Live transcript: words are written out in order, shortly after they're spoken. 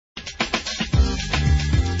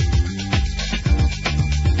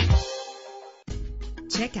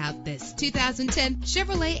Check out this 2010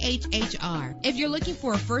 Chevrolet HHR. If you're looking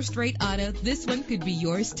for a first-rate auto, this one could be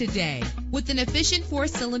yours today. With an efficient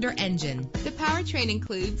 4-cylinder engine, the powertrain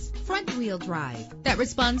includes front-wheel drive that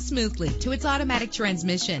responds smoothly to its automatic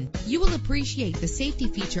transmission. You will appreciate the safety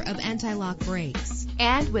feature of anti-lock brakes.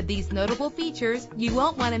 And with these notable features, you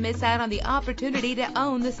won't want to miss out on the opportunity to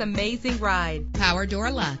own this amazing ride. Power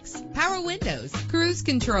door locks, power windows, cruise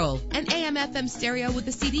control, an AM/FM stereo with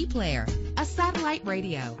a CD player, a satellite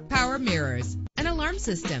radio, power mirrors, an alarm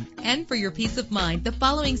system. And for your peace of mind, the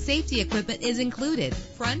following safety equipment is included: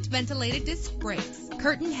 front ventilated disc brakes,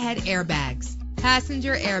 curtain head airbags,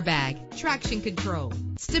 passenger airbag, traction control,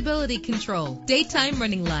 stability control, daytime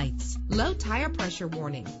running lights, low tire pressure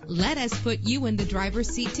warning. Let us put you in the driver's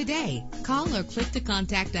seat today. Call or click to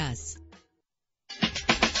contact us.